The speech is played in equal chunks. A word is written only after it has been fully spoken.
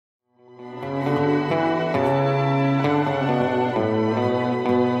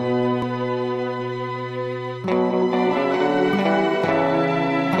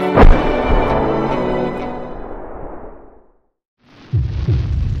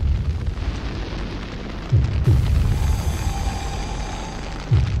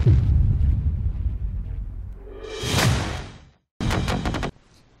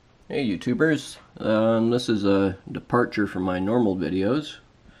Hey YouTubers, this is a departure from my normal videos,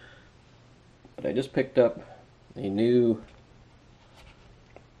 but I just picked up a new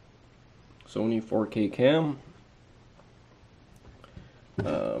Sony 4K cam,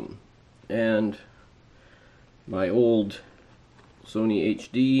 and my old Sony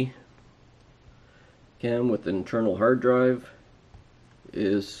HD cam with an internal hard drive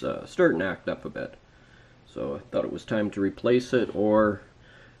is starting to act up a bit, so I thought it was time to replace it, or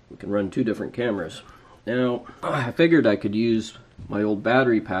we can run two different cameras. Now, I figured I could use my old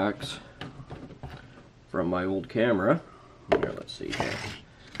battery packs from my old camera. Here, let's see here.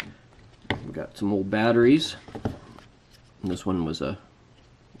 We've got some old batteries. And this one was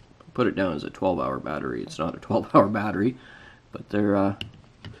put it down as a 12-hour battery. It's not a 12-hour battery, but they're, let's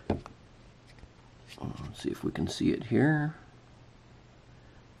see if we can see it here.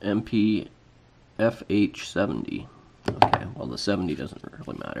 MPFH70. Okay, well the 70 doesn't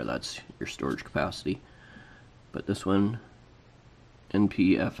really matter, that's your storage capacity. But this one,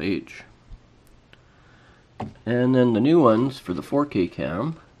 NPFH. And then the new ones for the 4K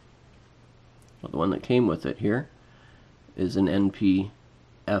cam, well, the one that came with it here, is an NPFV.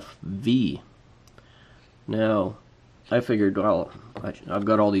 Now, I figured, well, I've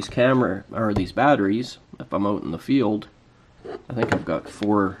got all these these batteries. If I'm out in the field, I think I've got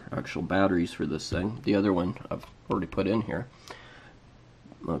 4 actual batteries for this thing. The other one I've already put in here.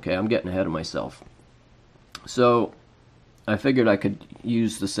 Okay, I'm getting ahead of myself. So I figured I could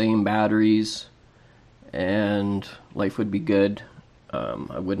use the same batteries and life would be good.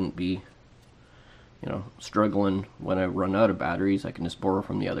 I wouldn't be, struggling when I run out of batteries. I can just borrow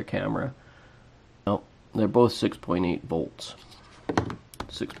from the other camera. Now, they're both 6.8 volts.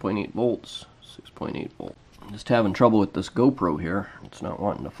 6.8 volts, 6.8 volts. I'm just having trouble with this GoPro here. It's not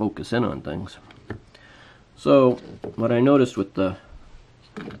wanting to focus in on things. So what I noticed with the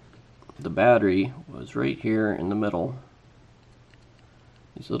battery was right here in the middle.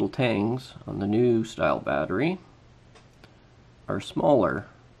 These little tangs on the new style battery are smaller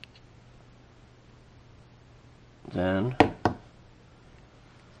than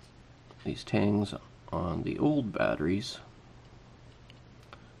these tangs on the old batteries,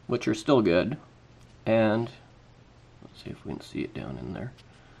 which are still good. And let's see if we can see it down in there.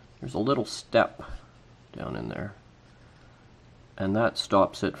 There's a little step down in there, and that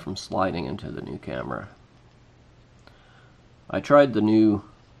stops it from sliding into the new camera. I tried the new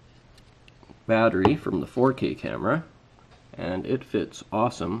battery from the 4K camera, and it fits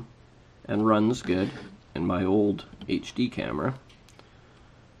awesome and runs good in my old HD camera.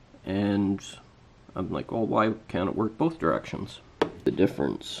 And I'm like, well, why can't it work both directions? The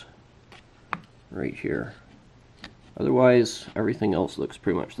difference right here. Otherwise, everything else looks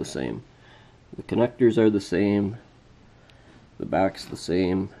pretty much the same. The connectors are the same, the back's the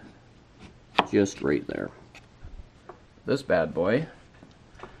same, just right there. This bad boy,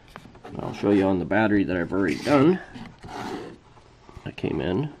 I'll show you on the battery that I've already done. I came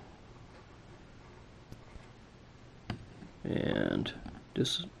in and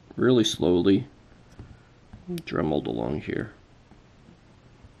just really slowly dremeled along here.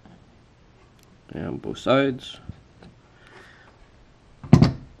 And both sides.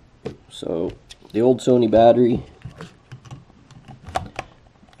 So the old Sony battery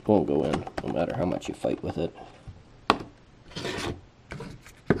won't go in, no matter how much you fight with it.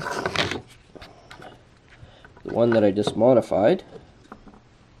 The one that I just modified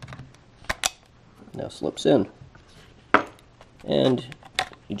now slips in and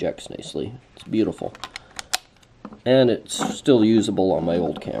ejects nicely. It's beautiful. And it's still usable on my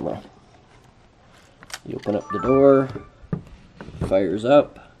old camera. You open up the door, fires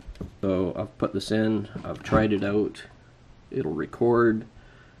up. So I've put this in, I've tried it out, it'll record.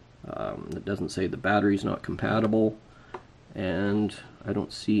 It doesn't say the battery's not compatible, and I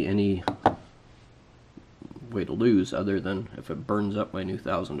don't see any way to lose other than if it burns up my new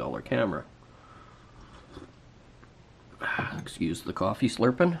 $1,000 camera. Excuse the coffee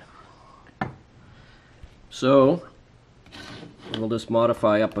slurping. So we'll just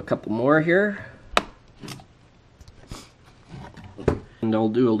modify up a couple more here. And I'll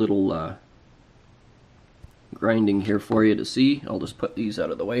do a little grinding here for you to see. I'll just put these out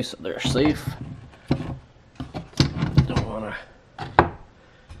of the way so they're safe. Don't want to...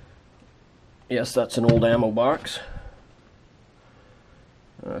 Yes, that's an old ammo box.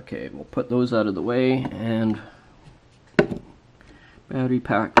 Okay, we'll put those out of the way, and battery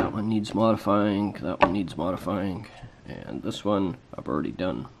pack, that one needs modifying, that one needs modifying, and this one I've already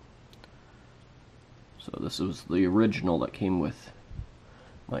done. So this was the original that came with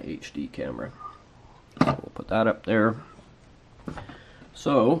my HD camera. So we'll put that up there.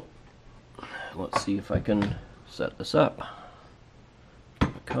 So let's see if I can set this up.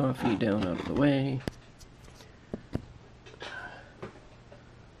 Get my coffee down out of the way.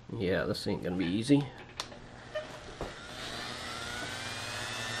 Yeah, this ain't gonna be easy.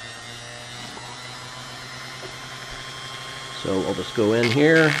 So I'll just go in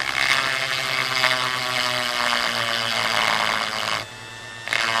here.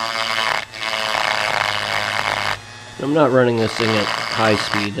 I'm not running this thing at high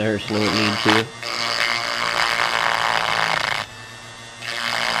speed, there's no need to.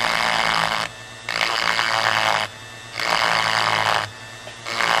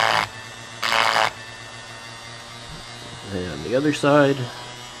 And the other side.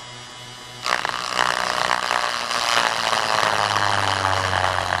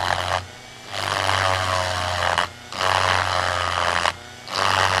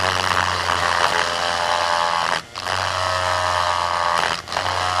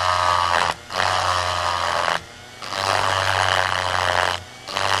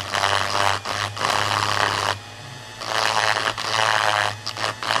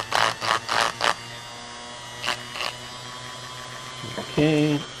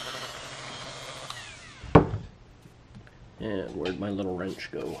 Okay. And where'd my little wrench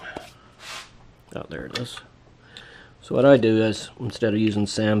go? Oh, there it is. So what I do is, instead of using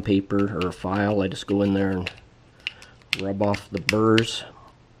sandpaper or a file, I just go in there and rub off the burrs.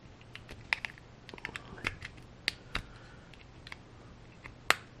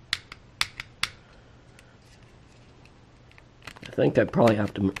 I think I probably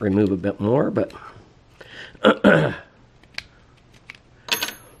have to remove a bit more, but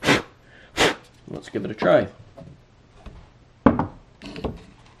let's give it a try.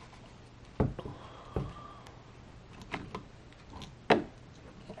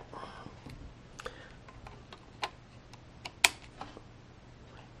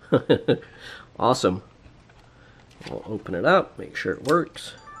 Awesome. We'll open it up, make sure it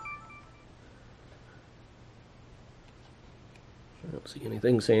works. I don't see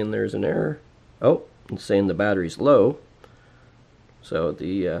anything saying there's an error. Oh, it's saying the battery's low. So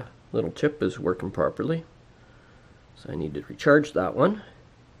the little chip is working properly. So I need to recharge that one.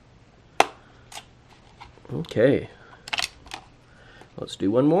 Okay. Let's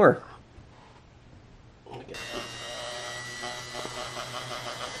do one more.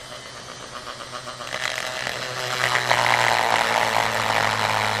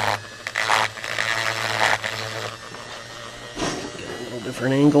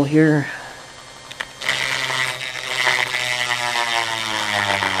 Different angle here.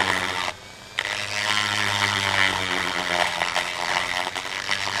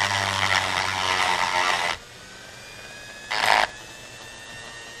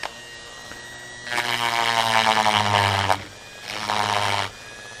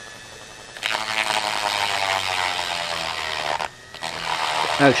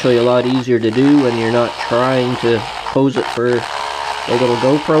 Actually a lot easier to do when you're not trying to pose it for the little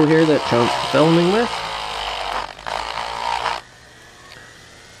GoPro here that Chunk's filming with.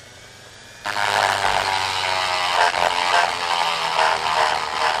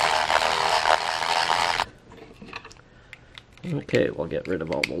 Okay, we'll get rid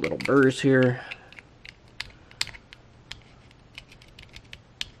of all the little burrs here.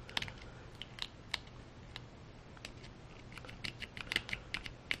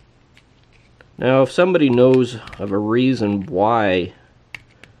 Now, if somebody knows of a reason why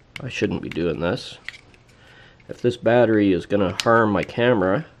I shouldn't be doing this, if this battery is going to harm my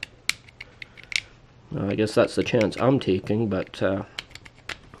camera, I guess that's the chance I'm taking, but,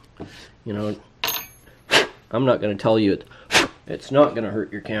 you know, I'm not going to tell you it's not going to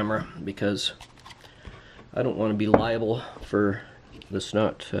hurt your camera, because I don't want to be liable for this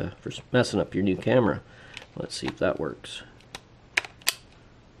nut, for messing up your new camera. Let's see if that works.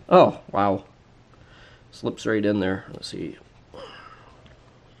 Oh, wow. Slips right in there. Let's see.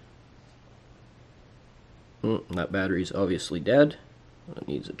 That battery's obviously dead. It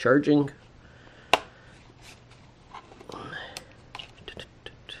needs a charging.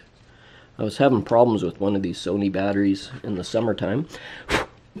 I was having problems with one of these Sony batteries in the summertime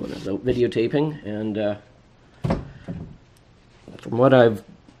when I was out videotaping, and from what I've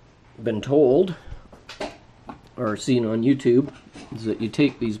been told or seen on YouTube is that you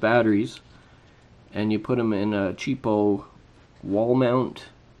take these batteries and you put them in a cheapo wall mount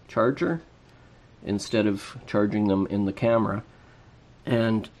charger instead of charging them in the camera,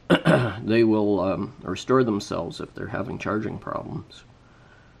 and they will restore themselves if they're having charging problems.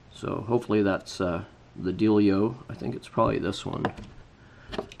 So hopefully that's the dealio. I think it's probably this one.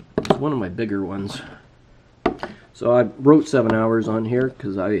 It's one of my bigger ones. So I wrote 7 hours on here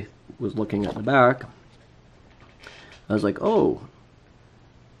because I was looking at the back, I was like, oh,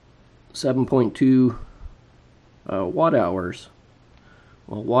 7.2 watt hours.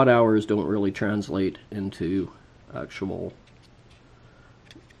 Well, watt hours don't really translate into actual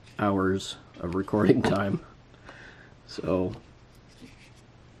hours of recording time. So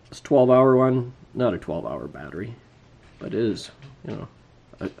this 12-hour one, not a 12-hour battery, but it is, you know,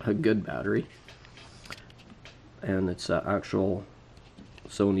 a good battery. And it's an actual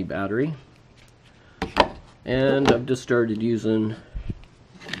Sony battery. And I've just started using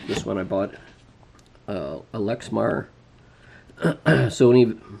this one. I bought a Lexmark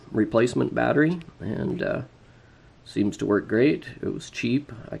Sony replacement battery, and seems to work great. It was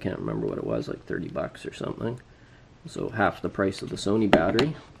cheap. I can't remember what it was, like 30 bucks or something. So half the price of the Sony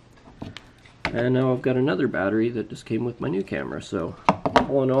battery. And now I've got another battery that just came with my new camera. So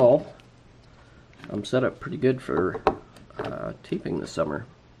all in all, I'm set up pretty good for taping this summer.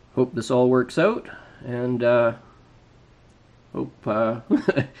 Hope this all works out, and hope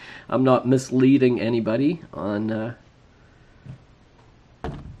I'm not misleading anybody on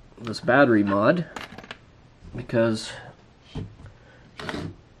this battery mod, because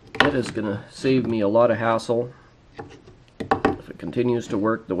it is going to save me a lot of hassle. If it continues to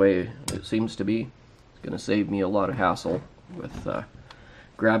work the way it seems to be, it's going to save me a lot of hassle with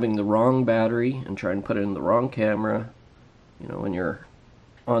grabbing the wrong battery and trying to put it in the wrong camera, you know, when you're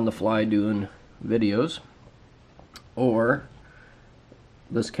on the fly doing videos. Or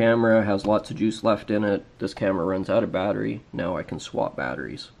this camera has lots of juice left in it, this camera runs out of battery, now I can swap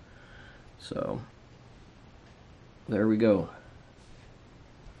batteries. So there we go.